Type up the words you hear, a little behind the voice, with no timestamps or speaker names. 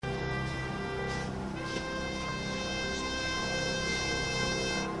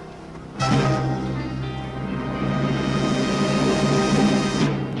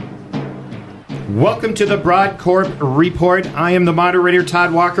Welcome to the BroadCorp Report. I am the moderator,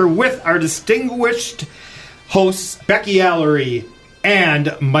 Todd Walker, with our distinguished hosts, Becky Allery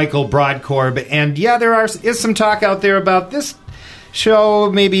and Michael BroadCorp. And yeah, is some talk out there about this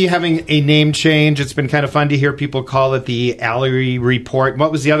show maybe having a name change. It's been kind of fun to hear people call it the Allery Report.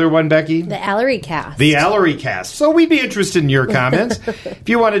 What was the other one, Becky? The Allery Cast. The Allery Cast. So we'd be interested in your comments. If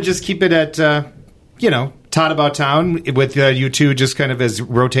you want to just keep it at, Todd About Town with you two just kind of as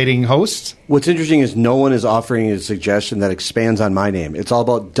rotating hosts. What's interesting is no one is offering a suggestion that expands on my name. It's all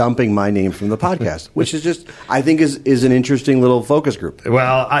about dumping my name from the podcast, which is just, I think, is an interesting little focus group.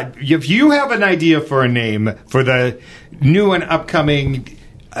 Well, if you have an idea for a name for the new and upcoming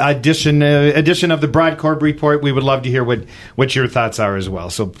edition of the BroadCorp Report, we would love to hear what your thoughts are as well.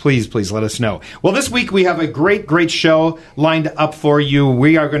 So please let us know. Well, this week we have a great show lined up for you.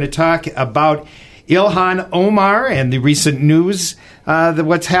 We are going to talk about Ilhan Omar and the recent news,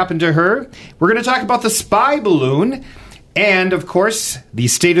 what's happened to her. We're going to talk about the spy balloon and, of course, the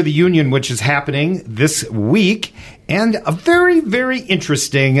State of the Union, which is happening this week, and a very, very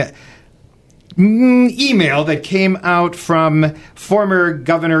interesting email that came out from former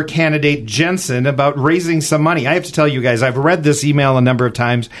governor candidate Jensen about raising some money. I have to tell you guys, I've read this email a number of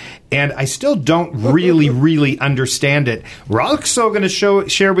times, and I still don't really understand it. We're also going to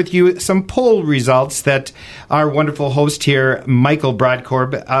share with you some poll results that our wonderful host here, Michael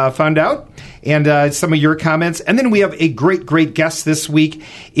BroadCorp, found out, and some of your comments. And then we have a great guest this week.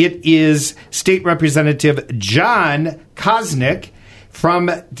 It is State Representative Jon Koznick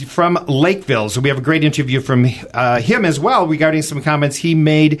from Lakeville. So we have a great interview from him as well regarding some comments he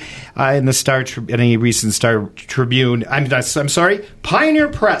made in a recent Star Tribune. I'm sorry, Pioneer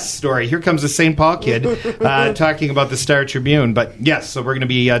Press story. Here comes the St. Paul kid talking about the Star Tribune. But yes, so we're going to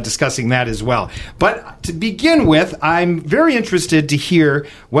be discussing that as well. But to begin with, I'm very interested to hear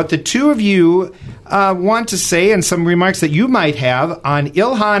what the two of you want to say and some remarks that you might have on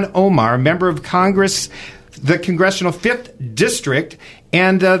Ilhan Omar, member of Congress, the Congressional 5th District,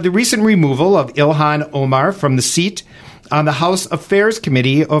 and the recent removal of Ilhan Omar from the seat on the House Affairs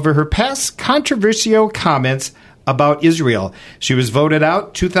Committee over her past controversial comments about Israel. She was voted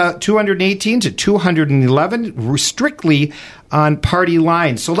out 218 to 211, strictly on party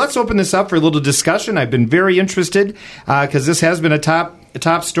lines. So let's open this up for a little discussion. I've been very interested because this has been a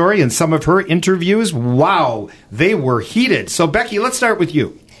top story, and some of her interviews, wow, they were heated. So Becky, let's start with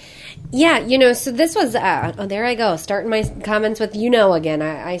you. Yeah, so this was, there I go, starting my comments with again.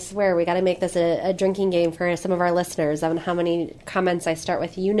 I swear we got to make this a drinking game for some of our listeners on how many comments I start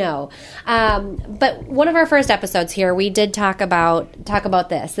with But one of our first episodes here, we did talk about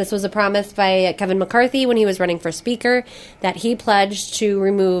this. This was a promise by Kevin McCarthy when he was running for Speaker that he pledged to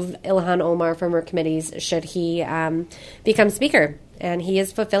remove Ilhan Omar from her committees should he become Speaker. And he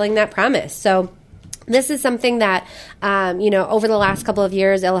is fulfilling that promise. So this is something that, over the last couple of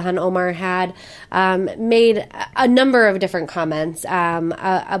years, Ilhan Omar had made a number of different comments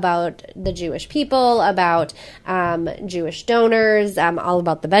about the Jewish people, about Jewish donors, all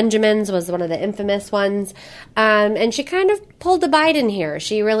about the Benjamins was one of the infamous ones. And she kind of pulled the Biden here.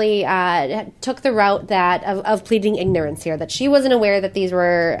 She really took the route of pleading ignorance here, that she wasn't aware that these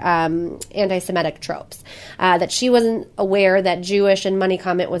were anti-Semitic tropes, that she wasn't aware that Jewish and money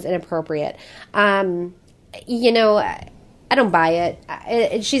comment was inappropriate. I don't buy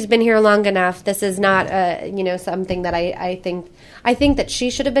it. She's been here long enough. This is not, something that I think that she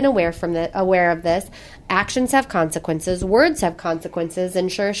should have been aware of this. Actions have consequences. Words have consequences.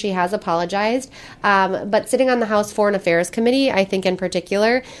 And sure, she has apologized. But sitting on the House Foreign Affairs Committee, I think in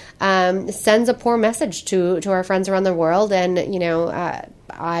particular, sends a poor message to our friends around the world. And,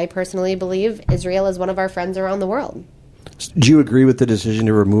 I personally believe Israel is one of our friends around the world. Do you agree with the decision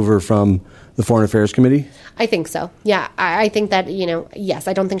to remove her from the Foreign Affairs Committee? I think so. Yeah, I think that, yes,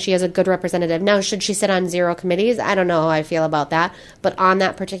 I don't think she is a good representative. Now, should she sit on 0 committees? I don't know how I feel about that. But on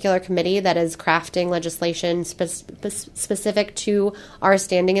that particular committee that is crafting legislation specific to our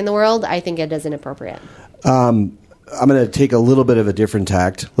standing in the world, I think it is inappropriate. I'm going to take a little bit of a different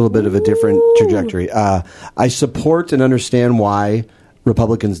tact, a little bit of a different trajectory. I support and understand why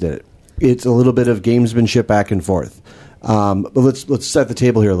Republicans did it. It's a little bit of gamesmanship back and forth. But let's set the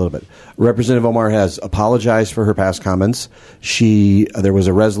table here a little bit. Representative Omar has apologized for her past comments. There was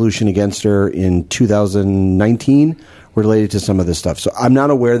a resolution against her in 2019 related to some of this stuff. So I'm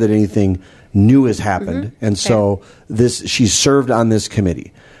not aware that anything new has happened. Mm-hmm. And so she's served on this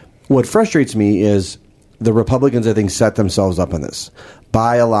committee. What frustrates me is the Republicans, I think, set themselves up on this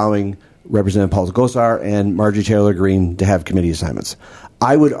by allowing Representative Paul Gosar and Marjorie Taylor Greene to have committee assignments.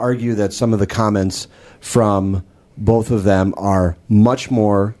 I would argue that some of the comments from both of them are much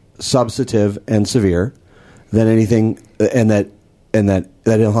more substantive and severe than anything, and that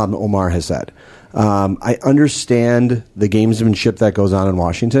Ilhan Omar has said. I understand the gamesmanship that goes on in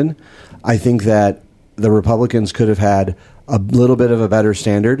Washington. I think that the Republicans could have had a little bit of a better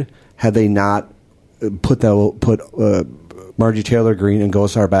standard had they not put Marjorie Taylor Greene and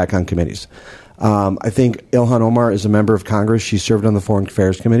Gosar back on committees. I think Ilhan Omar is a member of Congress. She served on the Foreign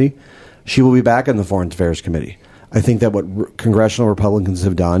Affairs Committee. She will be back on the Foreign Affairs Committee. I think that what congressional Republicans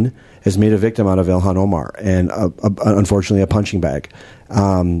have done is made a victim out of Ilhan Omar and, unfortunately, a punching bag.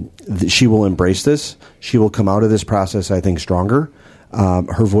 She will embrace this. She will come out of this process, I think, stronger.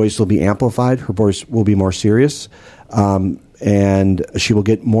 Her voice will be amplified. Her voice will be more serious. And she will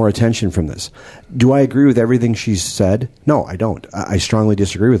get more attention from this. Do I agree with everything she's said? No, I don't. I strongly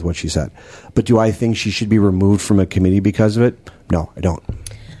disagree with what she said. But do I think she should be removed from a committee because of it? No, I don't.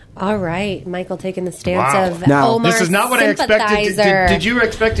 All right, Michael taking the stance of now, Omar this is not what I expected. Did you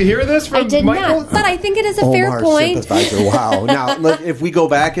expect to hear this from Michael? I did not, but I think it is a fair point. Sympathizer. Wow. Now, if we go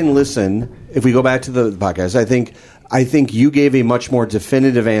back and listen, if we go back to the podcast, I think you gave a much more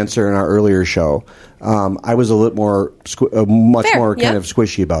definitive answer in our earlier show. I was a little more, much fair, more kind of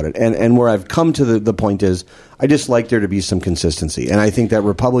squishy about it. And where I've come to the point is, I just like there to be some consistency. And I think that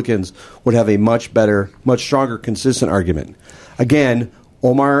Republicans would have a much better, much stronger, consistent argument. Again,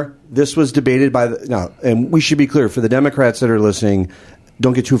 Omar, this was debated and we should be clear, for the Democrats that are listening,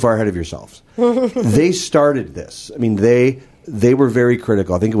 don't get too far ahead of yourselves. They started this. I mean, they were very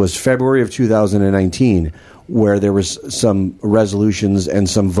critical. I think it was February of 2019 where there was some resolutions and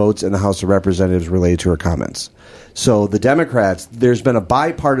some votes in the House of Representatives related to her comments. So the Democrats, there's been a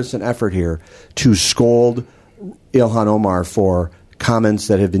bipartisan effort here to scold Ilhan Omar for comments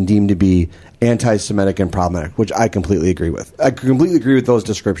that have been deemed to be anti-Semitic and problematic, which I completely agree with. I completely agree with those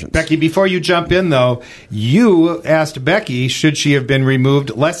descriptions. Becky, before you jump in, though, you asked Becky, should she have been removed?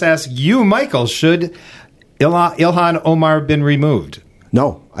 Let's ask you, Michael, should Ilhan Omar have been removed?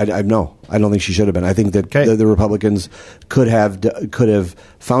 No, I don't think she should have been. I think that the Republicans could have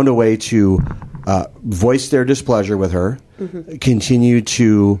found a way to voice their displeasure with her, continue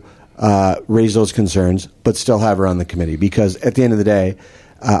to raise those concerns, but still have her on the committee. Because at the end of the day,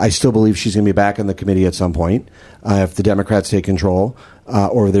 I still believe she's going to be back on the committee at some point if the Democrats take control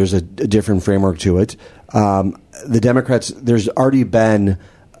or there's a different framework to it. The Democrats, she's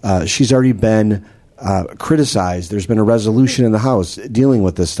already been criticized. There's been a resolution in the House dealing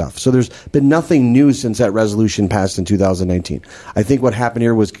with this stuff. So there's been nothing new since that resolution passed in 2019. I think what happened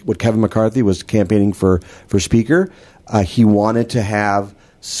here was what Kevin McCarthy was campaigning for Speaker. He wanted to have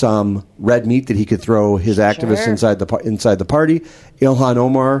some red meat that he could throw his activists inside the party. Ilhan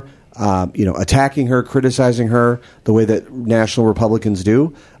Omar, attacking her, criticizing her the way that national Republicans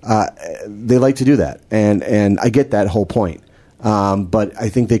do. They like to do that, and I get that whole point. But I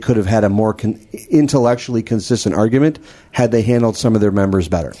think they could have had a more intellectually consistent argument had they handled some of their members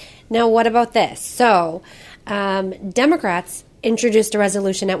better. Now, what about this? So, Democrats introduced a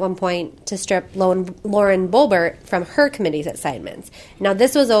resolution at one point to strip Lauren Boebert from her committee's assignments. Now,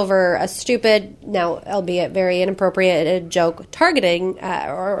 this was over a stupid, now albeit very inappropriate, joke targeting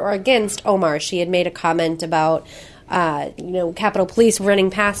or against Omar. She had made a comment about Capitol Police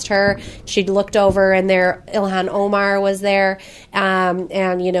running past her. She'd looked over, and there Ilhan Omar was there, and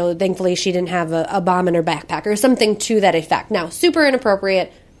thankfully she didn't have a bomb in her backpack or something to that effect. Now, super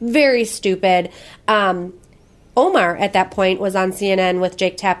inappropriate, very stupid. Omar, at that point, was on CNN with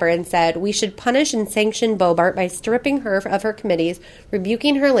Jake Tapper and said, "We should punish and sanction Boebert by stripping her of her committees,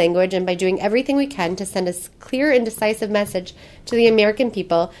 rebuking her language, and by doing everything we can to send a clear and decisive message to the American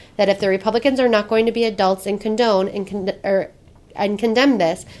people that if the Republicans are not going to be adults and condone and condemn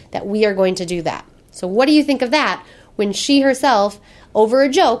this, that we are going to do that." So what do you think of that when she herself, over a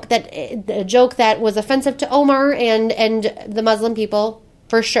joke that was offensive to Omar and the Muslim people,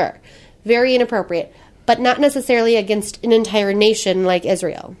 for sure, very inappropriate, but not necessarily against an entire nation like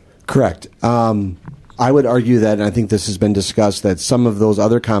Israel? Correct. I would argue that, and I think this has been discussed, that some of those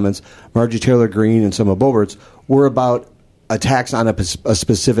other comments, Marjorie Taylor Greene and some of Boebert's, were about attacks on a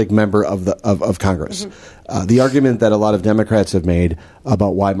specific member of Congress. The argument that a lot of Democrats have made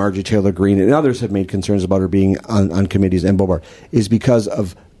about why Marjorie Taylor Greene and others have made concerns about her being on committees and Boebert is because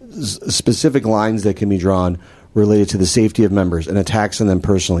of specific lines that can be drawn related to the safety of members and attacks on them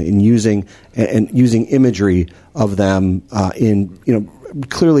personally, and using imagery of them in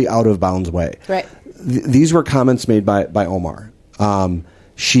clearly out of bounds way. Right. These were comments made by Omar.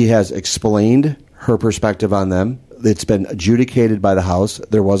 She has explained her perspective on them. It's been adjudicated by the House.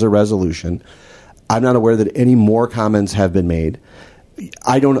 There was a resolution. I'm not aware that any more comments have been made.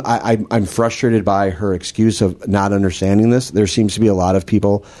 I'm frustrated by her excuse of not understanding this. There seems to be a lot of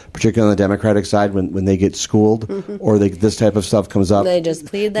people, particularly on the Democratic side, when they get schooled or this type of stuff comes up, they just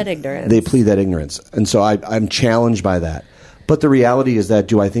plead that ignorance. They plead that ignorance, and so I'm challenged by that. But the reality is that,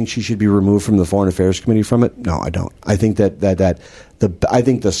 do I think she should be removed from the Foreign Affairs Committee from it? No, I don't. I think I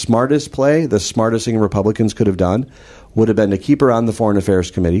think the smartest play, the smartest thing Republicans could have done, would have been to keep her on the Foreign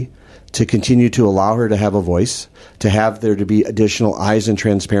Affairs Committee, to continue to allow her to have a voice, to have there to be additional eyes and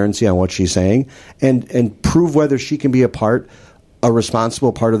transparency on what she's saying, and prove whether she can be a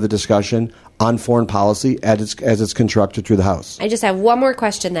responsible part of the discussion on foreign policy as it's constructed through the House. I just have one more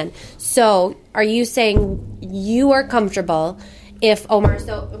question then. So are you saying you are comfortable if Omar,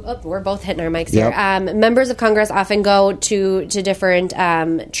 we're both hitting our mics here. Members of Congress often go to different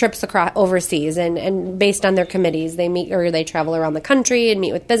trips across overseas, and based on their committees, they meet or they travel around the country and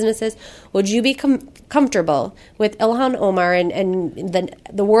meet with businesses. Would you be comfortable with Ilhan Omar and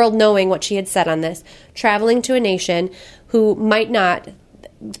the world knowing what she had said on this, traveling to a nation who might not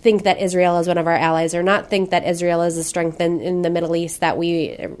think that Israel is one of our allies, or not think that Israel is a strength in the Middle East that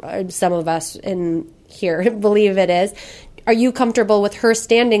some of us in here believe it is? Are you comfortable with her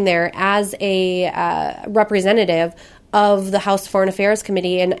standing there as a representative of the House Foreign Affairs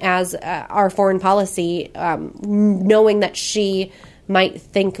Committee and as our foreign policy, knowing that she might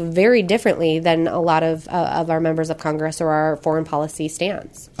think very differently than a lot of our members of Congress or our foreign policy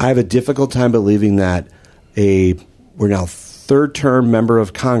stance? I have a difficult time believing that we're now third-term member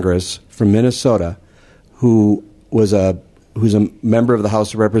of Congress from Minnesota, who's a member of the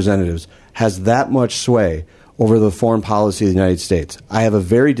House of Representatives, has that much sway over the foreign policy of the United States. I have a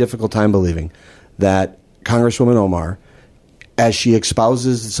very difficult time believing that Congresswoman Omar, as she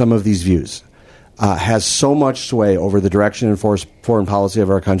espouses some of these views, has so much sway over the direction and foreign policy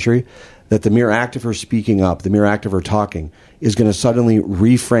of our country that the mere act of her speaking up, the mere act of her talking, is going to suddenly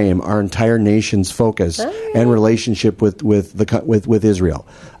reframe our entire nation's focus and relationship with Israel.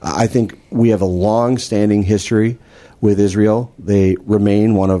 I think we have a long-standing history with Israel. They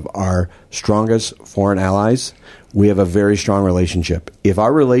remain one of our strongest foreign allies. We have a very strong relationship. If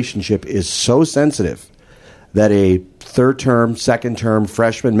our relationship is so sensitive that a third-term, second-term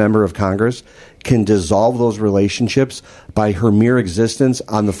freshman member of Congress can dissolve those relationships by her mere existence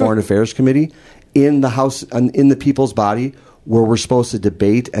on the Foreign Affairs Committee in the House, in the people's body, where we're supposed to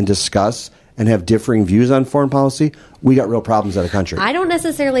debate and discuss and have differing views on foreign policy, we got real problems as a country. I don't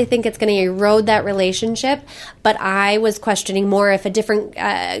necessarily think it's going to erode that relationship, but I was questioning more if a different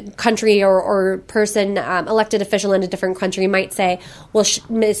country or person, elected official in a different country might say, well,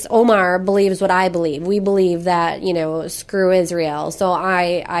 Miss Omar believes what I believe. We believe that, screw Israel. So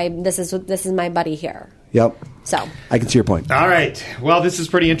this is my buddy here. Yep. So I can see your point. All right. Well, this is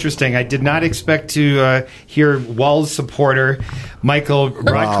pretty interesting. I did not expect to hear Wall's supporter, Michael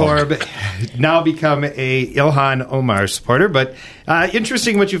Rodkorb, now become a Ilhan Omar supporter. But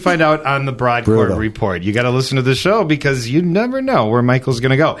interesting what you find out on the Broadcourt Report. You got to listen to the show because you never know where Michael's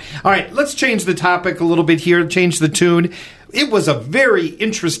going to go. All right. Let's change the topic a little bit here, change the tune. It was a very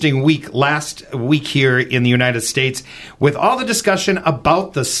interesting week last week here in the United States with all the discussion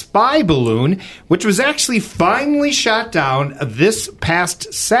about the spy balloon, which was actually finally shot down this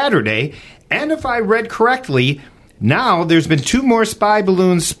past Saturday. And if I read correctly, now there's been 2 more spy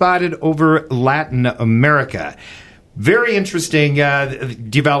balloons spotted over Latin America. Very interesting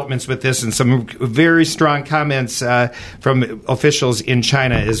developments with this, and some very strong comments from officials in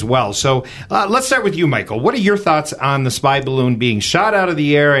China as well. So let's start with you, Michael. What are your thoughts on the spy balloon being shot out of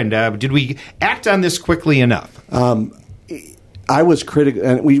the air, and did we act on this quickly enough? I was critical,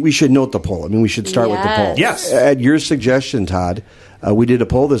 and we should note the poll. I mean, we should start with the poll. Yes. At your suggestion, Todd, we did a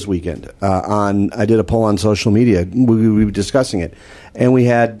poll this weekend. I did a poll on social media. We were discussing it, and we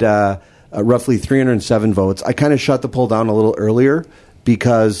had roughly 307 votes. I kind of shut the poll down a little earlier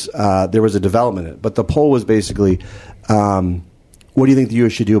because there was a development in it. But the poll was basically, what do you think the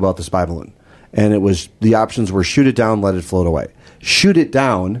U.S. should do about the spy balloon? And the options were shoot it down, let it float away. Shoot it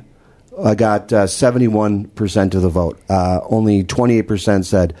down got 71% of the vote. Only 28%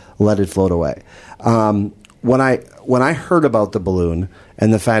 said let it float away. When I heard about the balloon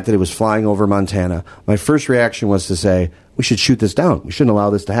and the fact that it was flying over Montana, my first reaction was to say, we should shoot this down. We shouldn't allow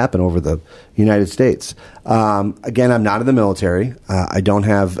this to happen over the United States. Again, I'm not in the military. I don't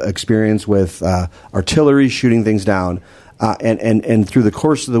have experience with artillery shooting things down. And through the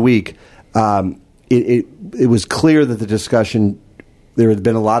course of the week, it was clear that the discussion, there had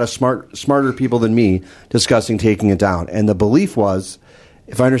been a lot of smarter people than me discussing taking it down. And the belief was,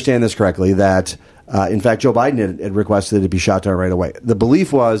 if I understand this correctly, that in fact, Joe Biden had requested it be shot down right away. The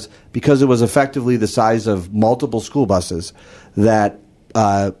belief was, because it was effectively the size of multiple school buses, that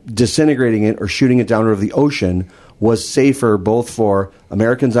disintegrating it or shooting it down over the ocean was safer both for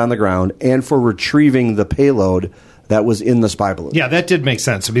Americans on the ground and for retrieving the payload that was in the spy balloon. Yeah, that did make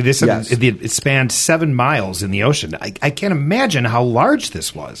sense. I mean, they said Yes. it spanned 7 miles in the ocean. I can't imagine how large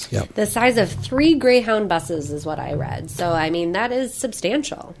this was. Yep. The size of 3 Greyhound buses is what I read. So, I mean, that is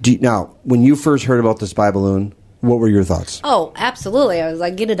substantial. Now, when you first heard about the spy balloon, what were your thoughts? Oh, absolutely. I was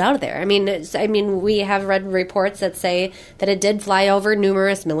like, get it out of there. I mean, we have read reports that say that it did fly over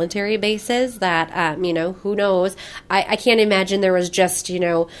numerous military bases that, who knows? I can't imagine there was just,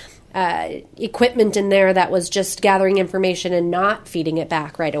 equipment in there that was just gathering information and not feeding it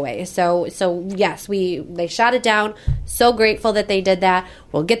back right away. So yes, they shot it down. So grateful that they did that.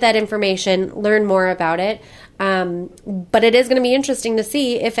 We'll get that information, learn more about it. But it is going to be interesting to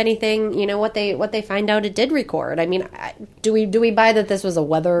see if anything, what they find out it did record. I mean, do we buy that this was a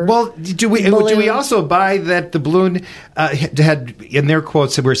weather? Well, do we also buy that the balloon had, in their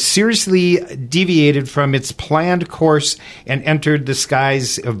quotes, were seriously deviated from its planned course and entered the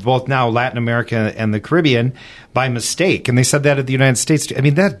skies of both now Latin America and the Caribbean by mistake? And they said that at the United States too. I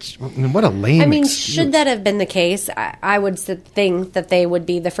mean, what a lame excuse. Should that have been the case, I would think that they would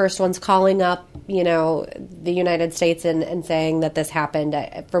be the first ones calling up, the United States and saying that this happened.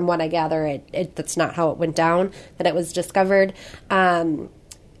 From what I gather, that's not how it went down, that it was discovered.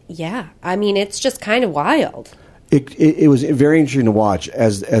 Yeah, I mean, it's just kind of wild. It was very interesting to watch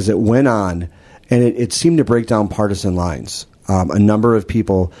as it went on, and it seemed to break down partisan lines. There were a number of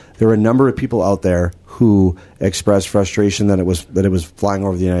people out there who expressed frustration that it was flying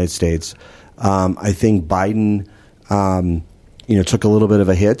over the United States. I think Biden, took a little bit of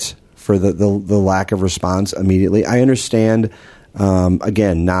a hit for the lack of response immediately. I understand,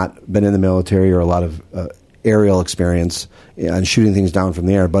 again, not been in the military or a lot of aerial experience on shooting things down from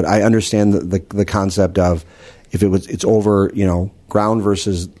the air, but I understand the concept of if it's over, ground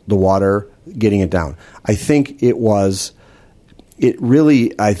versus the water, getting it down. I think it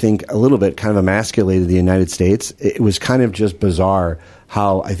really, I think, a little bit kind of emasculated the United States. It was kind of just bizarre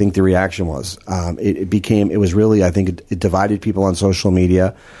how I think the reaction was. It was really, I think, it divided people on social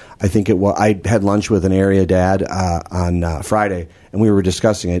media. I think I had lunch with an area dad on Friday, and we were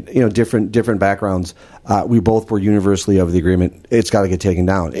discussing it. Different backgrounds. We both were universally of the agreement. It's got to get taken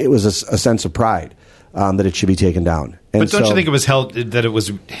down. It was a sense of pride that it should be taken down. And but don't you think it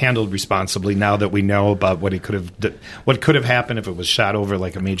was handled responsibly now that we know about what could have happened if it was shot over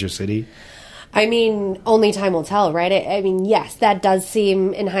like a major city? I mean, only time will tell, right? I mean, yes, that does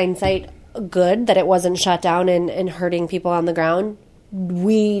seem in hindsight good that it wasn't shut down and hurting people on the ground.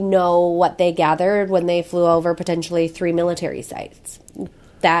 We know what they gathered when they flew over potentially 3 military sites.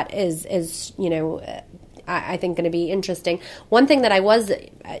 That is I think going to be interesting. One thing that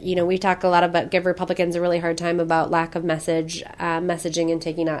we talk a lot about, give Republicans a really hard time about lack of messaging and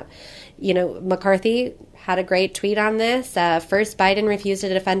taking up. McCarthy had a great tweet on this. First, Biden refused to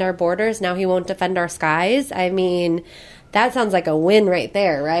defend our borders. Now he won't defend our skies. I mean, that sounds like a win right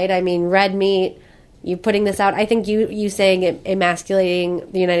there, right? I mean, red meat. You putting this out, I think you saying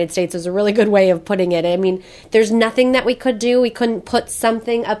emasculating the United States is a really good way of putting it. I mean, there's nothing that we could do. We couldn't put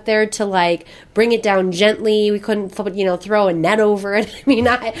something up there to bring it down gently. We couldn't throw a net over it. I mean,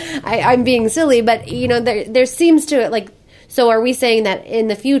 I'm being silly, but there seems to So are we saying that in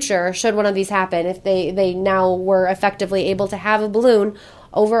the future, should one of these happen, if they now were effectively able to have a balloon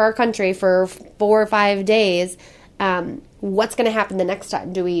over our country for 4 or 5 days? What's going to happen the next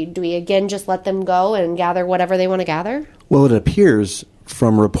time? Do we again just let them go and gather whatever they want to gather? Well, it appears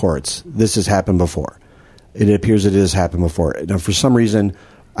from reports this has happened before. It appears it has happened before. Now, for some reason,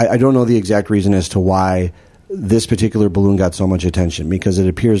 I don't know the exact reason as to why this particular balloon got so much attention, because it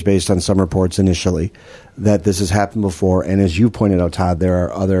appears based on some reports initially that this has happened before. And as you pointed out, Todd, there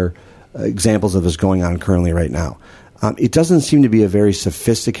are other examples of this going on currently right now. It doesn't seem to be a very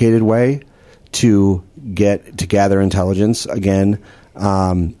sophisticated way to gather intelligence. Again,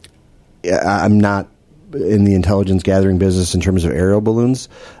 I'm not in the intelligence gathering business in terms of aerial balloons,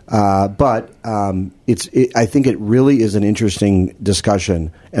 but I think it really is an interesting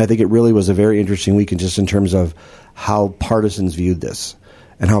discussion, and I think it really was a very interesting weekend just in terms of how partisans viewed this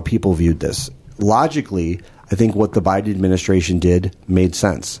and how people viewed this. Logically, I think what the Biden administration did made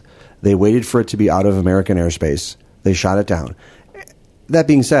sense. They waited for it to be out of American airspace. They shot it down. That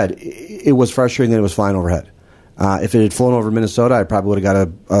being said, it was frustrating that it was flying overhead. If it had flown over Minnesota, I probably would have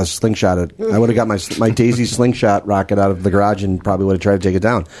got a slingshot. I would have got my Daisy slingshot rocket out of the garage and probably would have tried to take it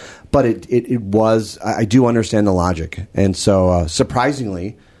down. But it was. I do understand the logic, and so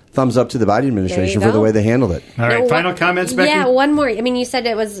surprisingly, thumbs up to the Biden administration There you for the go. way they handled it. All right, final comments, Becky? Yeah, one more. I mean, you said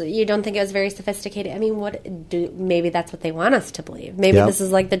you don't think it was very sophisticated. I mean, maybe that's what they want us to believe. Maybe this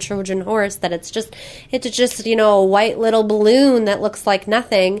is like the Trojan horse, that it's just a white little balloon that looks like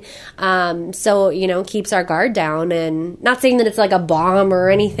nothing. So, keeps our guard down, and not saying that it's like a bomb or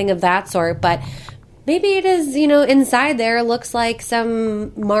anything of that sort, but maybe it is, inside there looks like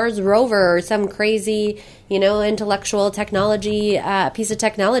some Mars rover or some crazy, intellectual technology, piece of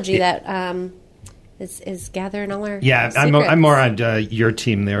technology that is gathering all our secrets. I'm more on your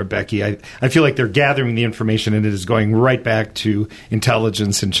team there, Becky. I feel like they're gathering the information and it is going right back to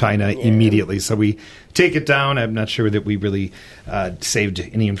intelligence in China immediately. So we take it down. I'm not sure that we really saved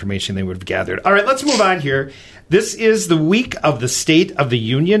any information they would have gathered. All right, let's move on here. This is the week of the State of the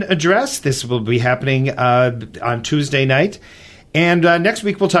Union address. This will be happening on Tuesday night. And next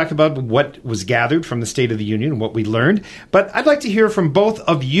week, we'll talk about what was gathered from the State of the Union and what we learned. But I'd like to hear from both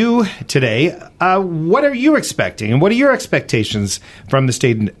of you today. What are you expecting? And what are your expectations from the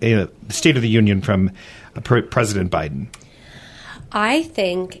State of the Union from President Biden? I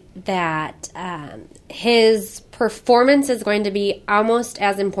think that his performance is going to be almost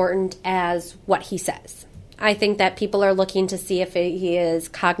as important as what he says. I think that people are looking to see if he is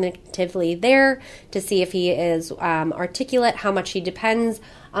cognitively there, to see if he is articulate, how much he depends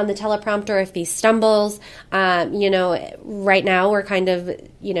on the teleprompter, if he stumbles. Right now we're kind of,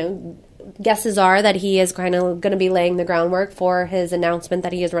 guesses are that he is kind of going to be laying the groundwork for his announcement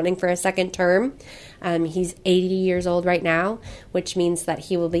that he is running for a second term. He's 80 years old right now, which means that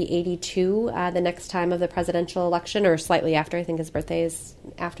he will be 82 the next time of the presidential election, or slightly after. I think his birthday is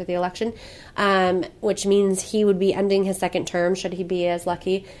after the election, which means he would be ending his second term, should he be as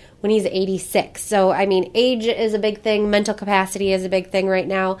lucky, when he's 86. So, I mean, age is a big thing. Mental capacity is a big thing right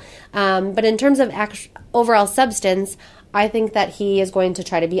now. But in terms of overall substance, I think that he is going to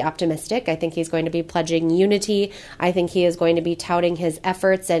try to be optimistic. I think he's going to be pledging unity. I think he is going to be touting his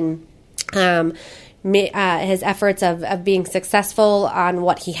efforts and his efforts of being successful on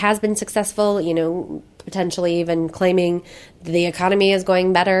what he has been successful, potentially even claiming the economy is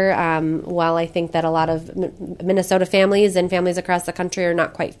going better, while I think that a lot of Minnesota families and families across the country are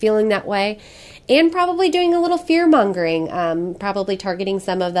not quite feeling that way. And probably doing a little fear-mongering, probably targeting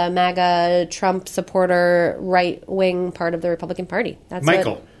some of the MAGA Trump supporter right-wing part of the Republican Party. That's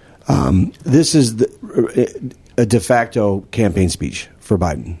Michael. This is a de facto campaign speech for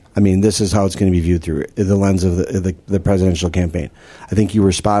Biden. I mean, this is how it's going to be viewed through the lens of the presidential campaign. I think you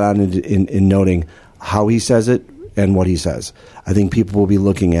were spot on in noting how he says it and what he says. I think people will be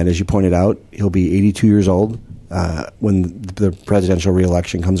looking at, as you pointed out, he'll be 82 years old when the presidential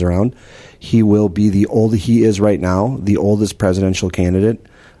reelection comes around. He will be he is right now the oldest presidential candidate.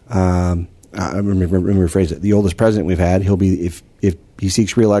 Let me rephrase it. The oldest president we've had. He'll be, if he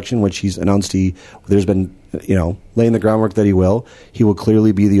seeks reelection, which he's announced there's been, laying the groundwork that he will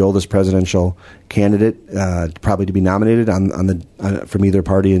clearly be the oldest presidential candidate, probably to be nominated from either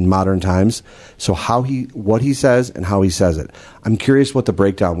party in modern times. So what he says and how he says it. I'm curious what the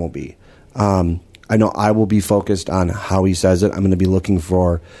breakdown will be. I know I will be focused on how he says it. I'm going to be looking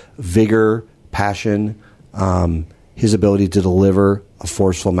for vigor, passion, his ability to deliver a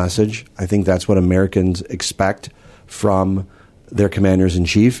forceful message. I think that's what Americans expect from their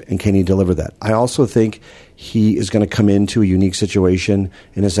commanders-in-chief, and can he deliver that? I also think he is going to come into a unique situation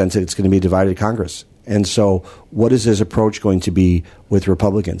in a sense that it's going to be a divided Congress. And so what is his approach going to be with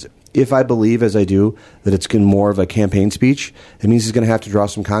Republicans? If I believe, as I do, that it's more of a campaign speech, it means he's going to have to draw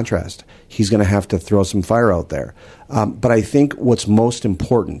some contrast. He's going to have to throw some fire out there. But I think what's most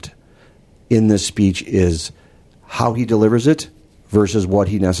important in this speech is how he delivers it versus what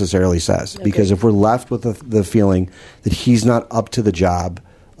he necessarily says. Okay. Because if we're left with the feeling that he's not up to the job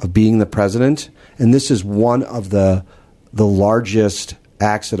of being the president, and this is one of the largest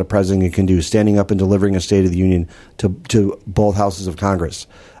acts that a president can do, standing up and delivering a State of the Union to both houses of Congress.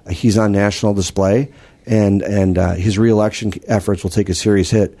 He's on national display, and his reelection efforts will take a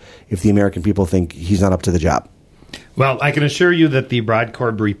serious hit if the American people think he's not up to the job. Well, I can assure you that the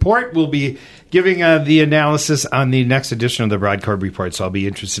Broadcorb Report will be giving the analysis on the next edition of the Broadcorb Report, so I'll be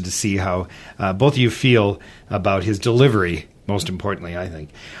interested to see how both of you feel about his delivery, most importantly, I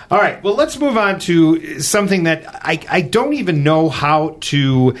think. All right, well, let's move on to something that I don't even know how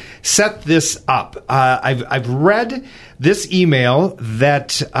to set this up. I've read this email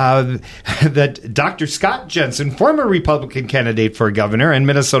that that Dr. Scott Jensen, former Republican candidate for governor and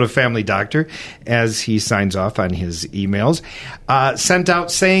Minnesota family doctor, as he signs off on his emails, sent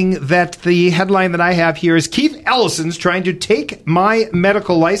out saying that the headline that I have here is Keith Ellison's trying to take my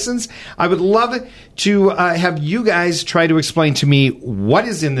medical license. I would love to have you guys try to explain to me what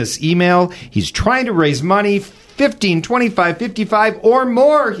is in this email. He's trying to raise money, 15, 25, 55 or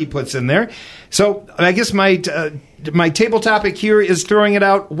more, he puts in there. So I guess my table topic here is throwing it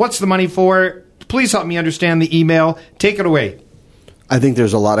out. What's the money for? Please help me understand the email. Take it away. I think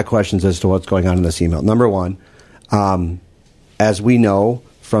there's a lot of questions as to what's going on in this email. Number one, as we know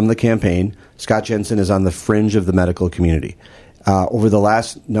from the campaign, Scott Jensen is on the fringe of the medical community. Over the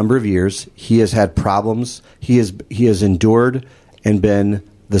last number of years, he has had problems. He has endured and been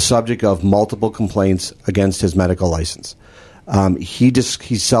the subject of multiple complaints against his medical license. He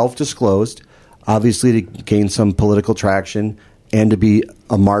self-disclosed, obviously to gain some political traction and to be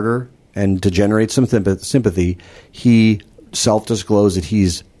a martyr and to generate some sympathy. He self-disclosed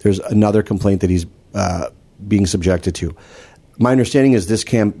that there's another complaint that he's being subjected to. My understanding is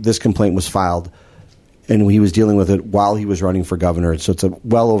this complaint was filed and he was dealing with it while he was running for governor. So it's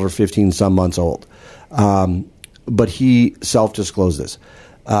well over 15 some months old. But he self-disclosed this.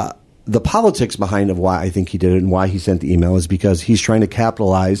 The politics behind of why I think he did it and why he sent the email is because he's trying to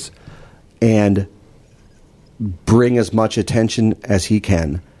capitalize and bring as much attention as he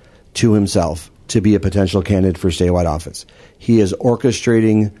can to himself to be a potential candidate for statewide office. He is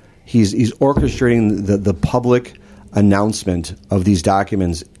orchestrating. He's orchestrating the public announcement of these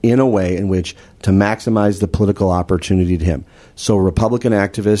documents in a way in which to maximize the political opportunity to him. So Republican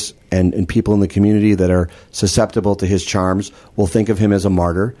activists and people in the community that are susceptible to his charms will think of him as a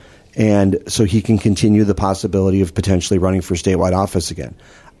martyr, and so he can continue the possibility of potentially running for statewide office again.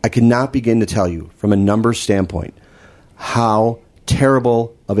 I cannot begin to tell you from a numbers standpoint how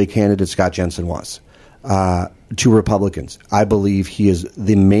terrible of a candidate Scott Jensen was to Republicans. I believe he is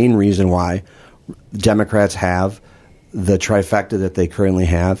the main reason why Democrats have the trifecta that they currently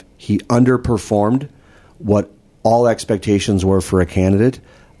have. He underperformed what all expectations were for a candidate,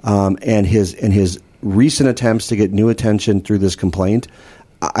 and his recent attempts to get new attention through this complaint,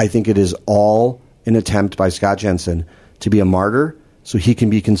 I think it is all an attempt by Scott Jensen to be a martyr so he can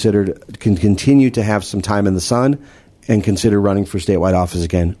continue to have some time in the sun and consider running for statewide office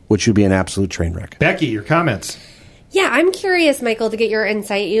again, which would be an absolute train wreck. Becky, your comments. Yeah, I'm curious, Michael, to get your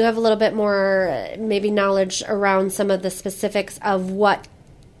insight. You have a little bit more maybe knowledge around some of the specifics of what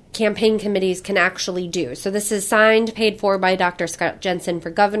campaign committees can actually do. So this is signed, paid for by Dr. Scott Jensen for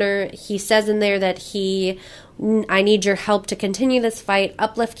governor. He says in there that I need your help to continue this fight,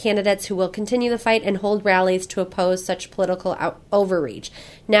 uplift candidates who will continue the fight, and hold rallies to oppose such political overreach.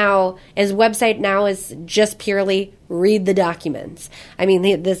 Now, his website now is just purely read the documents. I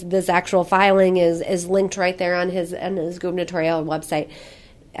mean, this actual filing is linked right there on his gubernatorial website.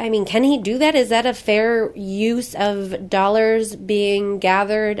 I mean, can he do that? Is that a fair use of dollars being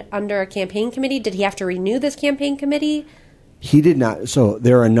gathered under a campaign committee? Did he have to renew this campaign committee? He did not. So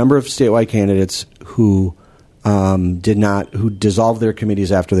there are a number of statewide candidates who who dissolved their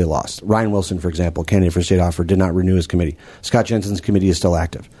committees after they lost. Ryan Wilson, for example, candidate for state offer, did not renew his committee. Scott Jensen's committee is still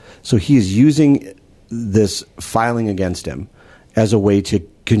active. So he is using this filing against him as a way to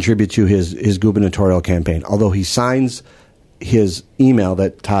contribute to his gubernatorial campaign. Although he signs his email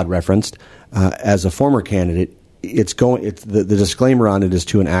that Todd referenced as a former candidate, the disclaimer on it is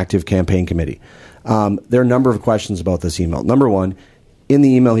to an active campaign committee. There are a number of questions about this email. Number one, in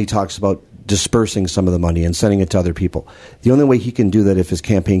the email he talks about dispersing some of the money and sending it to other people. The only way he can do that if his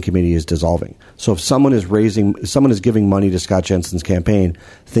campaign committee is dissolving. So if someone is giving money to Scott Jensen's campaign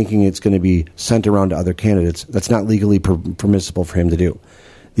thinking it's going to be sent around to other candidates, that's not legally permissible for him to do.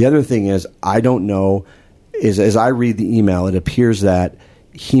 The other thing is, I don't know, as I read the email, it appears that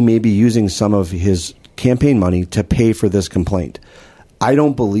he may be using some of his campaign money to pay for this complaint. I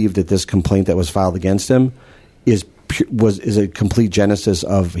don't believe that this complaint that was filed against him is a complete genesis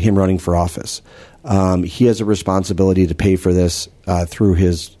of him running for office. He has a responsibility to pay for this through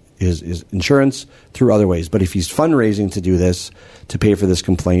his insurance, through other ways. But if he's fundraising to do this, to pay for this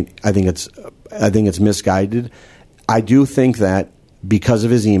complaint, I think it's misguided. I do think that because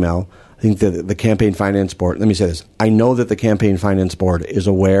of his email, I think that the Campaign Finance Board, let me say this, I know that the Campaign Finance Board is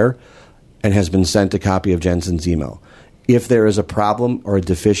aware and has been sent a copy of Jensen's email. If there is a problem or a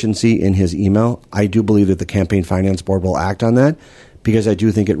deficiency in his email, I do believe that the Campaign Finance Board will act on that because I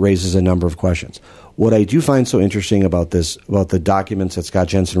do think it raises a number of questions. What I do find so interesting about this, about the documents that Scott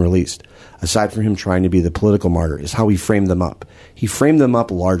Jensen released, aside from him trying to be the political martyr, is how he framed them up. He framed them up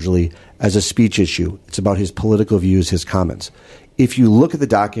largely as a speech issue. It's about his political views, his comments. If you look at the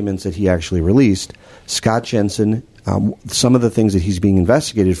documents that he actually released, Scott Jensen, some of the things that he's being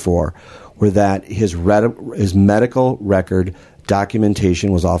investigated for were that his medical record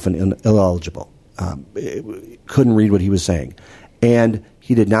documentation was often illegible. Couldn't read what he was saying. And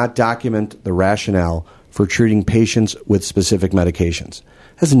he did not document the rationale for treating patients with specific medications.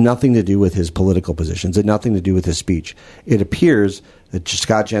 It has nothing to do with his political positions. It has nothing to do with his speech. It appears that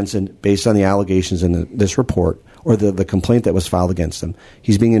Scott Jensen, based on the allegations in this report, or the complaint that was filed against him,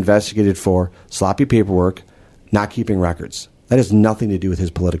 he's being investigated for sloppy paperwork, not keeping records. That has nothing to do with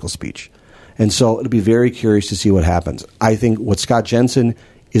his political speech. And so it'll be very curious to see what happens. I think what Scott Jensen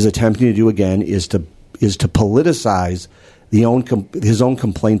is attempting to do again is to politicize his own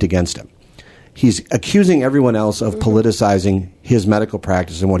complaint against him. He's accusing everyone else of politicizing his medical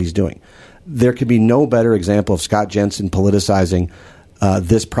practice and what he's doing. There could be no better example of Scott Jensen politicizing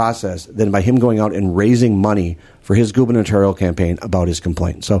this process than by him going out and raising money for his gubernatorial campaign about his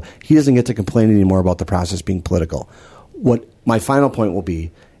complaint. So he doesn't get to complain anymore about the process being political. What my final point will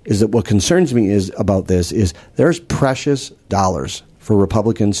be is that what concerns me is about this is there's precious dollars for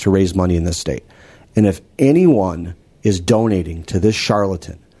Republicans to raise money in this state. And if anyone is donating to this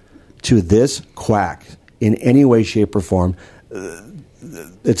charlatan, to this quack in any way, shape, or form,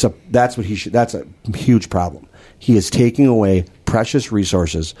 that's a huge problem. He is taking away precious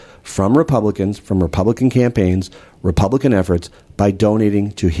resources from Republicans, from Republican campaigns, Republican efforts, by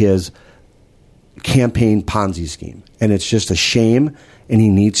donating to his campaign Ponzi scheme. And it's just a shame, and he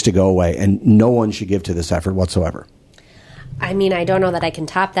needs to go away. And no one should give to this effort whatsoever. I mean, I don't know that I can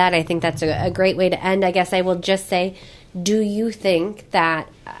top that. I think that's a great way to end. I guess I will just say, do you think that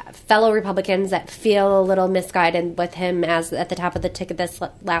fellow Republicans that feel a little misguided with him as at the top of the ticket this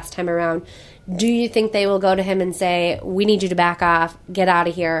last time around, do you think they will go to him and say, we need you to back off, get out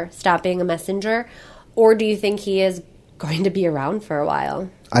of here, stop being a messenger? Or do you think he is going to be around for a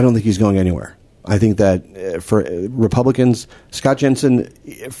while? I don't think he's going anywhere. I think that for Republicans, Scott Jensen,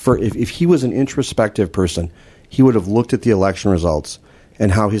 if he was an introspective person, he would have looked at the election results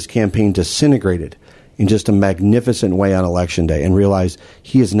and how his campaign disintegrated in just a magnificent way on Election Day and realized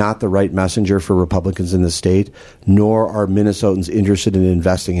he is not the right messenger for Republicans in the state, nor are Minnesotans interested in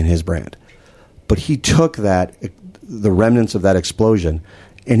investing in his brand. But he took the remnants of that explosion,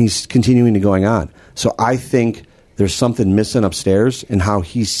 and he's continuing to going on. So I think there's something missing upstairs in how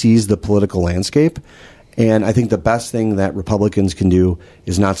he sees the political landscape. And I think the best thing that Republicans can do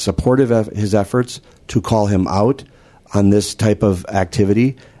is not supportive of his efforts to call him out on this type of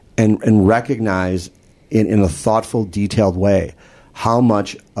activity and recognize in a thoughtful, detailed way how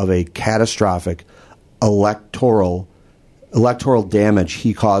much of a catastrophic electoral damage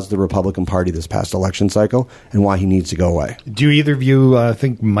he caused the Republican Party this past election cycle and why he needs to go away. Do either of you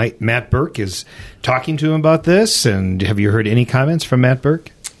think Matt Birk is talking to him about this? And have you heard any comments from Matt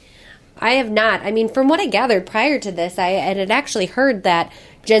Birk? I have not. I mean, from what I gathered prior to this, I had actually heard that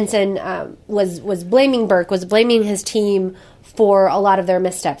Jensen was blaming Birk, was blaming his team for a lot of their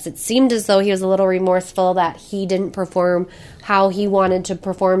missteps. It seemed as though he was a little remorseful that he didn't perform how he wanted to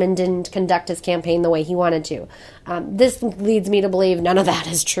perform and didn't conduct his campaign the way he wanted to. This leads me to believe none of that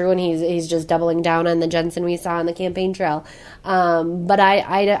is true, and he's just doubling down on the Jensen we saw on the campaign trail. But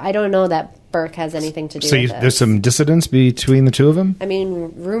I don't know that Birk has anything to do with this. So there's some dissidence between the two of them? I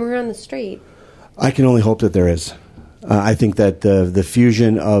mean, rumor on the street. I can only hope that there is. I think that the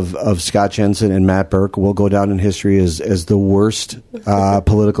fusion of Scott Jensen and Matt Birk will go down in history as the worst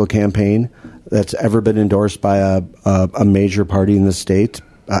political campaign that's ever been endorsed by a major party in the state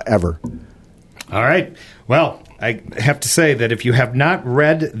ever. All right. Well, I have to say that if you have not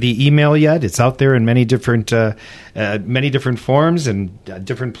read the email yet, it's out there in many different forms and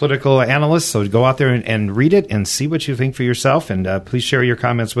different political analysts. So go out there and read it and see what you think for yourself. And please share your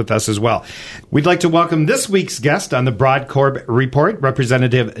comments with us as well. We'd like to welcome this week's guest on the Broadcorp Report,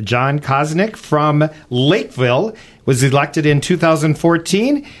 Representative Jon Koznick from Lakeville. Was elected in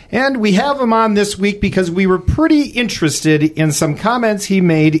 2014, and we have him on this week because we were pretty interested in some comments he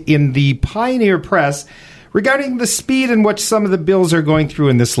made in the Pioneer Press regarding the speed in which some of the bills are going through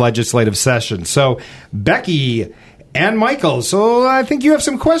in this legislative session. So, Becky and Michael, so I think you have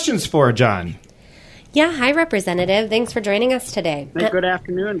some questions for Jon. Yeah, hi, Representative. Thanks for joining us today. Hey, good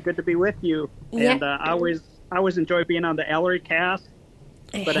afternoon. Good to be with you. Yeah. And I always enjoy being on the Ellery cast,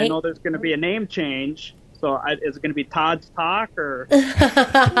 but I know there's going to be a name change. So is it going to be Todd's Talk or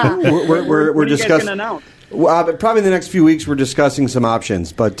we're what are you guys discussing. gonna announce? But probably in the next few weeks we're discussing some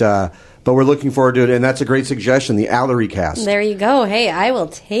options, but we're looking forward to it, and that's a great suggestion, the Allery cast. There you go. Hey, I will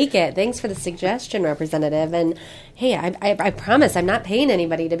take it. Thanks for the suggestion, Representative. And hey, I promise I'm not paying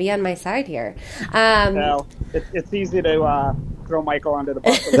anybody to be on my side here. Well, it's easy to throw Michael under the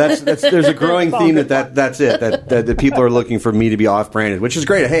bus. There's a growing theme that's it, that people are looking for me to be off-branded, which is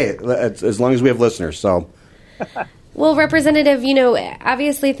great. Hey, as long as we have listeners, so... Well, Representative,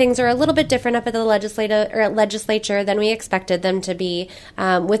 obviously things are a little bit different up at the legislature than we expected them to be.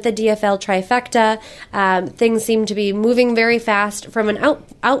 With the DFL trifecta, things seem to be moving very fast from an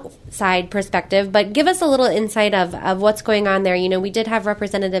outside perspective. But give us a little insight of what's going on there. We did have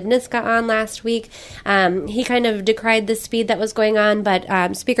Representative Niska on last week. He kind of decried the speed that was going on,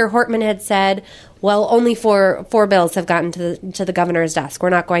 but Speaker Hortman had said, well, only four bills have gotten to the governor's desk. We're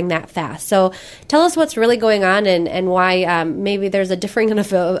not going that fast. So tell us what's really going on and why maybe there's a differing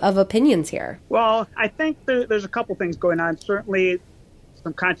of opinions here. Well, I think there's a couple things going on. Certainly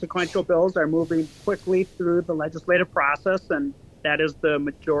some consequential bills are moving quickly through the legislative process, and that is the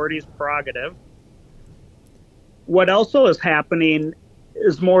majority's prerogative. What also is happening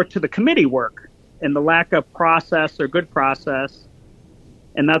is more to the committee work and the lack of process or good process.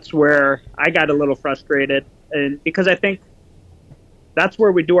 And that's where I got a little frustrated, and because I think that's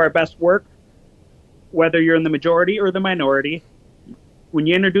where we do our best work, whether you're in the majority or the minority. When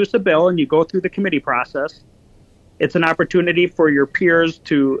you introduce a bill and you go through the committee process, it's an opportunity for your peers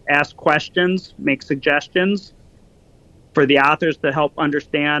to ask questions, make suggestions, for the authors to help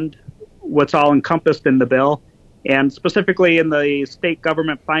understand what's all encompassed in the bill. And specifically in the State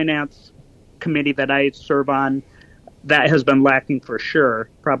Government Finance Committee that I serve on, that has been lacking for sure.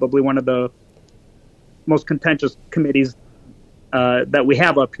 Probably one of the most contentious committees that we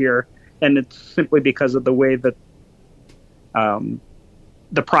have up here. And it's simply because of the way that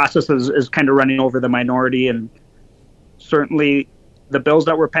the process is kind of running over the minority. And certainly the bills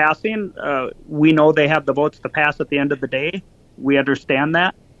that we're passing, we know they have the votes to pass at the end of the day. We understand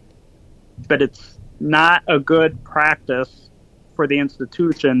that. But it's not a good practice for the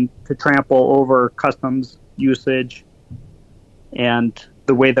institution to trample over customs usage and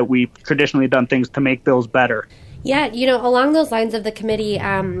the way that we've traditionally done things to make bills better. Yeah, along those lines of the committee,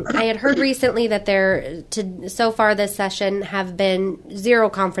 I had heard recently that so far this session have been 0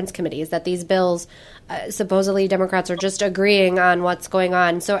 conference committees, that these bills, supposedly Democrats are just agreeing on what's going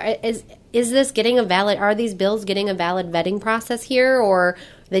on. So is this are these bills getting a valid vetting process here, or are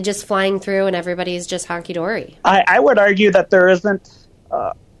they just flying through and everybody's just honky-dory? I would argue that there isn't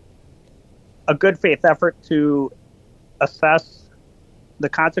a good faith effort to assess the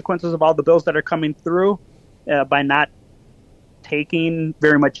consequences of all the bills that are coming through by not taking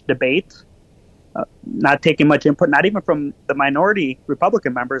very much debate, not taking much input, not even from the minority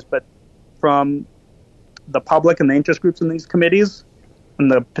Republican members, but from the public and the interest groups in these committees. In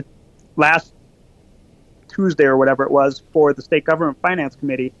the last Tuesday or whatever it was for the State Government Finance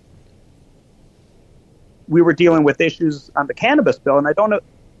Committee, we were dealing with issues on the cannabis bill, and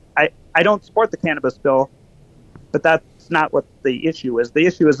I don't support the cannabis bill, but that's not what the issue is. The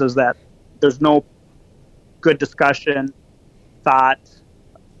issue is that there's no good discussion, thought,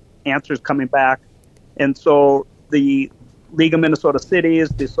 answers coming back. And so the League of Minnesota Cities,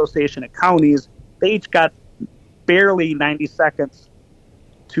 the Association of Counties, they each got barely 90 seconds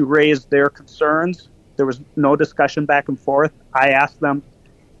to raise their concerns. There was no discussion back and forth. I asked them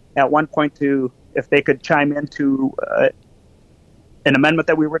at one point if they could chime into an amendment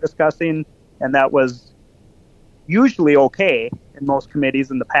that we were discussing, and that was usually okay in most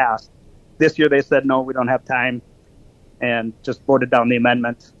committees in the past. This year they said, no, we don't have time, and just voted down the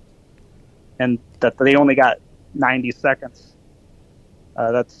amendment, and that they only got 90 seconds.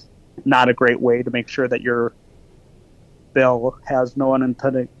 That's not a great way to make sure that your bill has no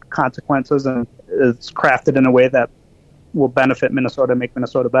unintended consequences and is crafted in a way that will benefit Minnesota and make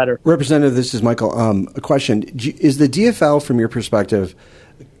Minnesota better. Representative, this is Michael. A question. Is the DFL, from your perspective,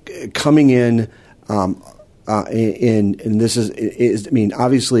 coming in and this is I mean,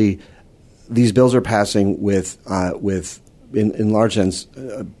 obviously these bills are passing with in large sense,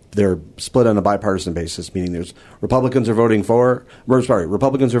 they're split on a bipartisan basis, meaning there's Republicans are voting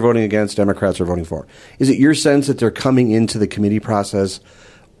against, Democrats are voting for. Is it your sense that they're coming into the committee process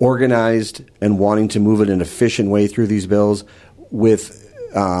organized and wanting to move it in an efficient way through these bills? With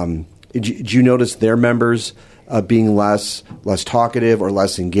do you notice their members being less talkative or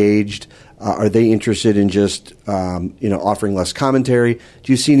less engaged? Are they interested in just offering less commentary?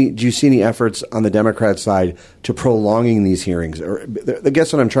 Do you see any efforts on the Democrat side to prolonging these hearings? Or I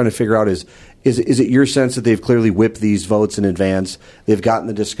guess what I'm trying to figure out is Is it your sense that they've clearly whipped these votes in advance? They've gotten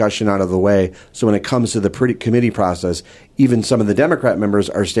the discussion out of the way. So when it comes to the committee process, even some of the Democrat members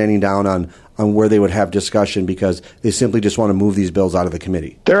are standing down on where they would have discussion because they simply just want to move these bills out of the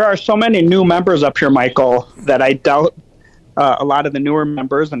committee. There are so many new members up here, Michael, that I doubt a lot of the newer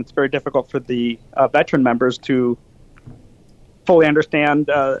members, and it's very difficult for the veteran members to fully understand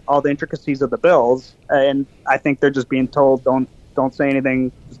all the intricacies of the bills. And I think they're just being told, don't say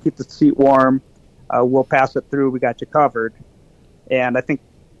anything, just keep the seat warm, we'll pass it through, we got you covered. And I think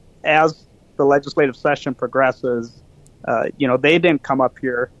as the legislative session progresses, they didn't come up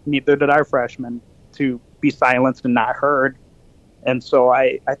here, neither did our freshmen, to be silenced and not heard. And so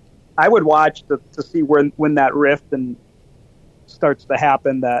I would watch to see when that rift and starts to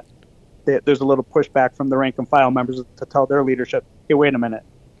happen, that there's a little pushback from the rank and file members to tell their leadership, hey, wait a minute,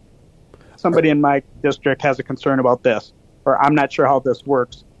 somebody in my district has a concern about this, or I'm not sure how this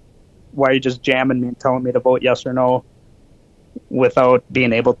works. Why are you just jamming me and telling me to vote yes or no without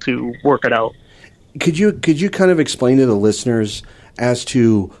being able to work it out? Could you kind of explain to the listeners as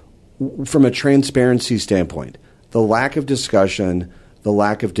to, from a transparency standpoint, the lack of discussion, the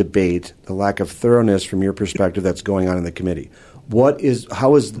lack of debate, the lack of thoroughness from your perspective that's going on in the committee?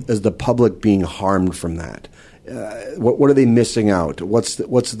 How is the public being harmed from that? What are they missing out? What's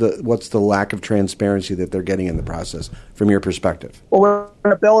the lack of transparency that they're getting in the process from your perspective? Well,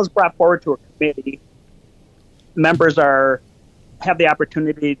 when a bill is brought forward to a committee, members have the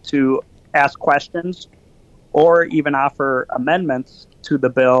opportunity to ask questions or even offer amendments to the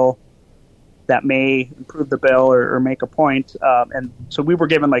bill that may improve the bill or make a point. And so we were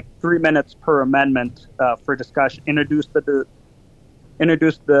given like 3 minutes per amendment for discussion.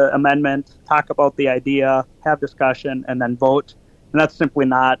 Introduce the amendment, talk about the idea, have discussion, and then vote. And that's simply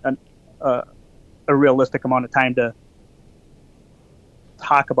not a realistic amount of time to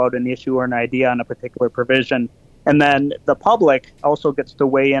talk about an issue or an idea on a particular provision. And then the public also gets to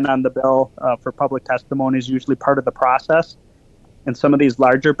weigh in on the bill for public testimony is usually part of the process. And some of these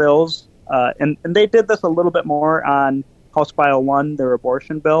larger bills, and they did this a little bit more on House File 1, their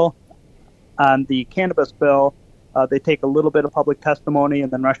abortion bill. On the cannabis bill, they take a little bit of public testimony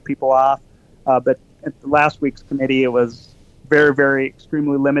and then rush people off. But at the last week's committee, it was very, very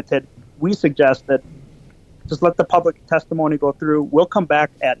extremely limited. We suggest that just let the public testimony go through. We'll come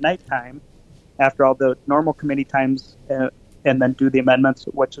back at nighttime after all the normal committee times and then do the amendments,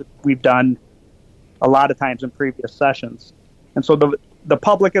 which we've done a lot of times in previous sessions. And so the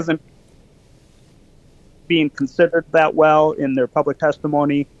public isn't being considered that well in their public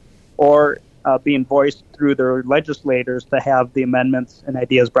testimony or being voiced through their legislators to have the amendments and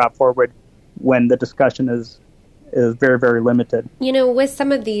ideas brought forward when the discussion is very, very limited. With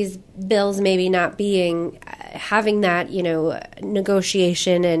some of these bills maybe not having that,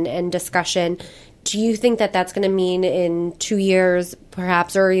 negotiation and discussion, do you think that that's going to mean in 2 years,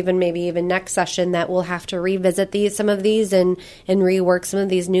 perhaps, or even next session, that we'll have to revisit some of these and rework some of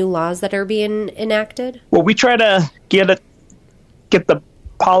these new laws that are being enacted? Well, we try to get the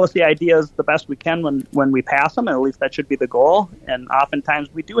policy ideas the best we can when we pass them, and at least that should be the goal. And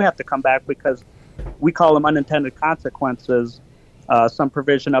oftentimes we do have to come back because we call them unintended consequences. Some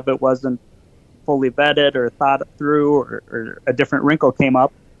provision of it wasn't fully vetted or thought through, or a different wrinkle came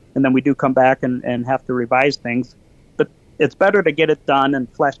up, and then we do come back and have to revise things. But it's better to get it done and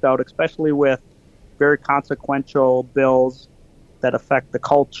fleshed out, especially with very consequential bills that affect the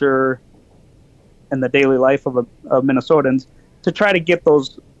culture and the daily life of Minnesotans, to try to get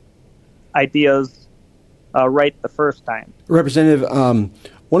those ideas right the first time. Representative,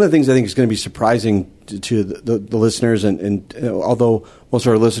 one of the things I think is going to be surprising to the listeners, and although most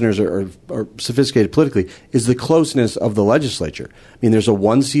of our listeners are sophisticated politically, is the closeness of the legislature. I mean, there's a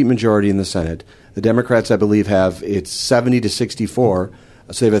 1-seat majority in the Senate. The Democrats, I believe, have it's 70 to 64,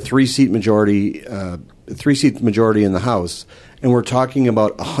 so they have a 3-seat majority, in the House, and we're talking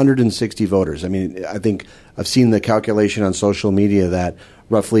about 160 voters. I mean, I think I've seen the calculation on social media that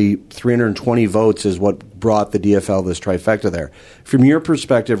roughly 320 votes is what brought the DFL this trifecta there. From your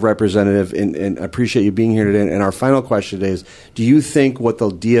perspective, Representative, and I appreciate you being here today, and our final question today is, do you think what the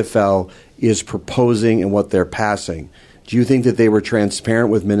DFL is proposing and what they're passing, do you think that they were transparent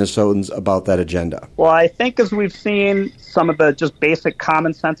with Minnesotans about that agenda? Well, I think as we've seen some of the just basic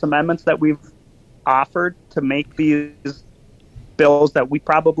common sense amendments that we've offered to make these bills that we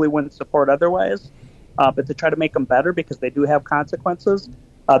probably wouldn't support otherwise, but to try to make them better because they do have consequences,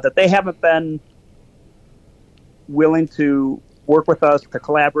 that they haven't been willing to work with us, to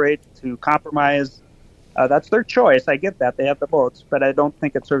collaborate, to compromise. That's their choice. I get that. They have the votes, but I don't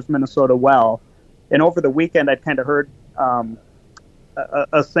think it serves Minnesota well. And over the weekend, I'd kind of heard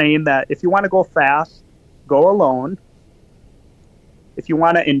a saying that if you want to go fast, go alone. If you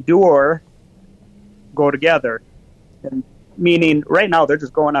want to endure, go together. And meaning right now they're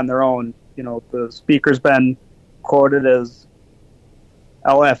just going on their own. You know, the speaker's been quoted as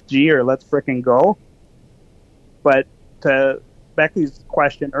LFG, or let's frickin' go. But to Becky's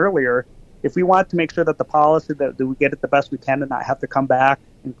question earlier, if we want to make sure that the policy that we get it the best we can and not have to come back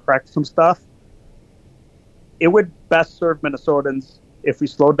and correct some stuff, it would best serve Minnesotans if we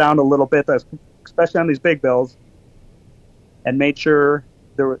slowed down a little bit, especially on these big bills, and made sure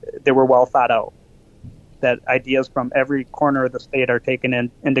they were well thought out, that ideas from every corner of the state are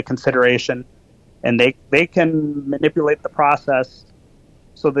taken into consideration, and they can manipulate the process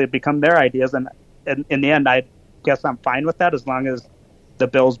so they become their ideas. And in the end, I guess I'm fine with that as long as the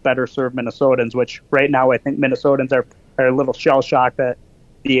bills better serve Minnesotans, which right now I think Minnesotans are a little shell-shocked at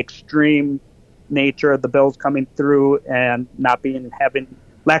the extreme nature of the bills coming through and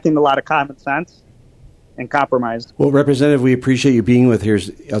lacking a lot of common sense and compromise. Well, Representative, we appreciate you being with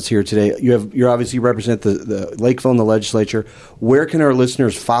us here today. You obviously represent the Lakeville and the legislature. Where can our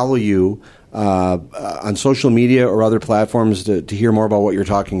listeners follow you on social media or other platforms to hear more about what you're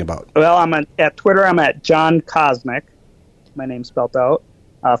talking about? Well, at Twitter, I'm at Jon Koznick. My name's spelled out.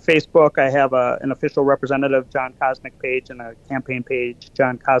 Facebook, I have an official Representative Jon Koznick page and a campaign page,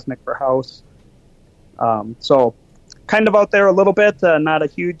 Jon Koznick for House. So kind of out there a little bit, not a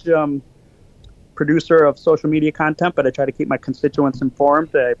huge producer of social media content, but I try to keep my constituents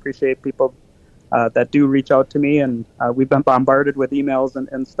informed. I appreciate people that do reach out to me, and we've been bombarded with emails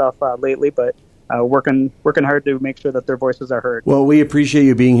and stuff lately, but working hard to make sure that their voices are heard. Well, we appreciate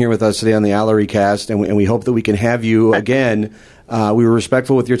you being here with us today on the Allery Cast, and we hope that we can have you again. We were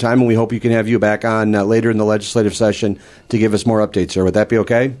respectful with your time, and we hope you can have you back on later in the legislative session to give us more updates, sir. Would that be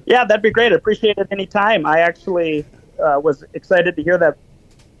okay? Yeah, that'd be great. I appreciate it any time. I actually was excited to hear that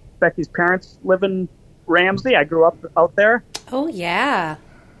Becky's parents live in Ramsey. I grew up out there. Oh, yeah.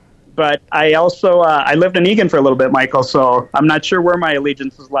 But I also I lived in Eagan for a little bit, Michael, so I'm not sure where my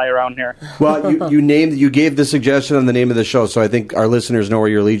allegiances lie around here. Well, you gave the suggestion on the name of the show, so I think our listeners know where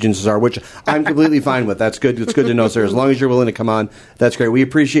your allegiances are, which I'm completely fine with. That's good. It's good to know, sir. As long as you're willing to come on, that's great. We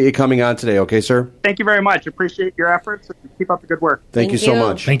appreciate you coming on today, okay, sir? Thank you very much. Appreciate your efforts, and keep up the good work. Thank you so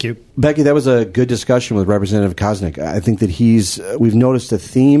much. Thank you. Becky, that was a good discussion with Representative Koznick. I think that we've noticed a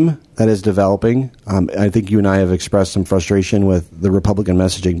theme that is developing. I think you and I have expressed some frustration with the Republican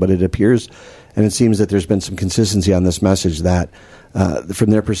messaging, but it appears and it seems that there's been some consistency on this message that from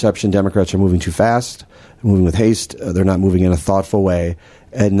their perception, Democrats are moving too fast, moving with haste. They're not moving in a thoughtful way,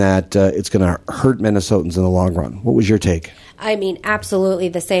 and that it's going to hurt Minnesotans in the long run. What was your take? I mean, absolutely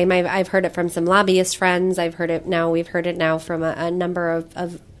the same. I've heard it from some lobbyist friends. We've heard it now from a number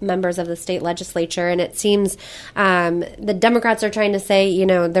of members of the state legislature, and it seems the Democrats are trying to say,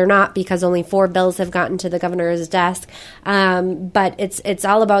 they're not, because only 4 bills have gotten to the governor's desk. But it's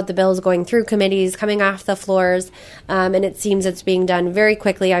all about the bills going through committees, coming off the floors, and it seems it's being done very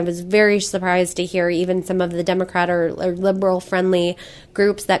quickly. I was very surprised to hear even some of the Democrat or liberal-friendly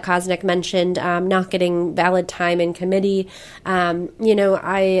groups that Koznick mentioned not getting valid time in committee. I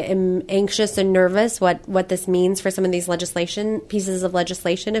am anxious and nervous what this means for some of these pieces of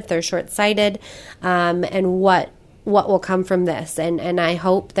legislation, if they're short-sighted, and what will come from this. And I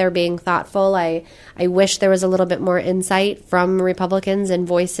hope they're being thoughtful. I wish there was a little bit more insight from Republicans and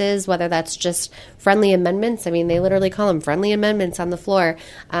voices, whether that's just friendly amendments. I mean, they literally call them friendly amendments on the floor.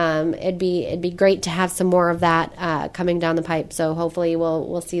 It'd be great to have some more of that coming down the pipe. So hopefully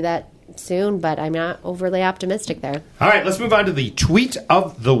we'll see that soon, but I'm not overly optimistic there. All right, let's move on to the tweet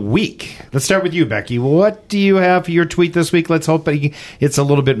of the week. Let's start with you, Becky. What do you have for your tweet this week? Let's hope it's a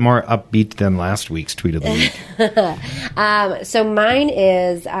little bit more upbeat than last week's tweet of the week. So mine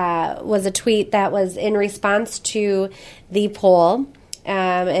was a tweet that was in response to the poll,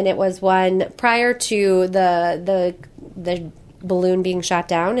 and it was one prior to the balloon being shot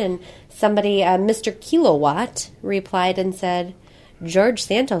down, and somebody, Mr. Kilowatt, replied and said, "George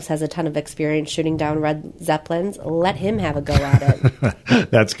Santos has a ton of experience shooting down red Zeppelins. Let him have a go at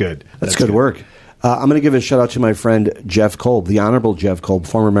it." That's good. That's good work. I'm going to give a shout out to my friend Jeff Kolb, the Honorable Jeff Kolb,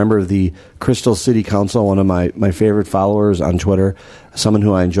 former member of the Crystal City Council, one of my favorite followers on Twitter, someone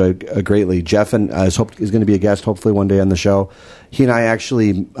who I enjoy greatly. Jeff is going to be a guest hopefully one day on the show. He and I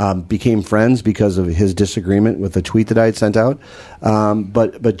actually became friends because of his disagreement with the tweet that I had sent out.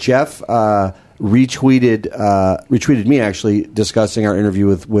 But Jeff retweeted me actually discussing our interview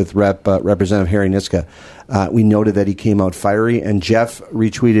with Representative Harry Niska. We noted that he came out fiery, and Jeff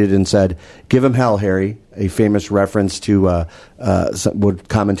retweeted and said, "Give him hell, Harry," a famous reference to what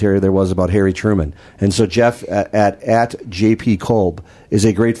commentary there was about Harry Truman. And so Jeff at JP Kolb is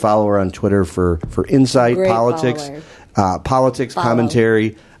a great follower on Twitter for insight, Great politics, follower.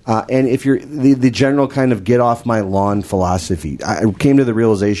 commentary. And if you're the general kind of get off my lawn philosophy, I came to the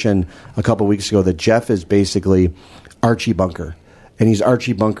realization a couple weeks ago that Jeff is basically Archie Bunker, and he's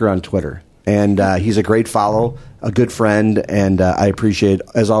Archie Bunker on Twitter. And he's a great follow, a good friend, and I appreciate,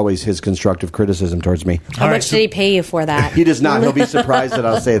 as always, his constructive criticism towards me. How much did he pay you for that? He does not. He'll be surprised that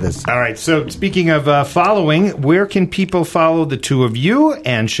I'll say this. All right. So speaking of following, where can people follow the two of you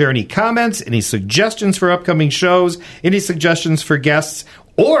and share any comments, any suggestions for upcoming shows, any suggestions for guests,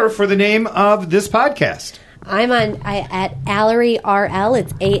 or for the name of this podcast? I'm at Allery RL.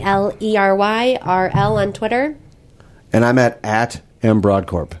 It's ALERY RL on Twitter. And I'm at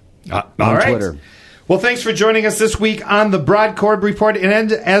MBroadcorp. All on right. Twitter. Well, thanks for joining us this week on the Broadcorp Report.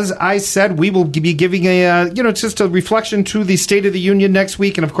 And as I said, we will be giving just a reflection to the State of the Union next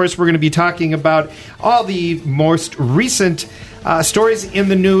week. And of course, we're going to be talking about all the most recent stories in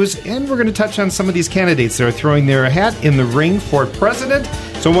the news. And we're going to touch on some of these candidates that are throwing their hat in the ring for president.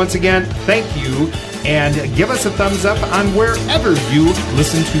 So once again, thank you. And give us a thumbs up on wherever you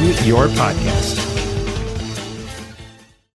listen to your podcast.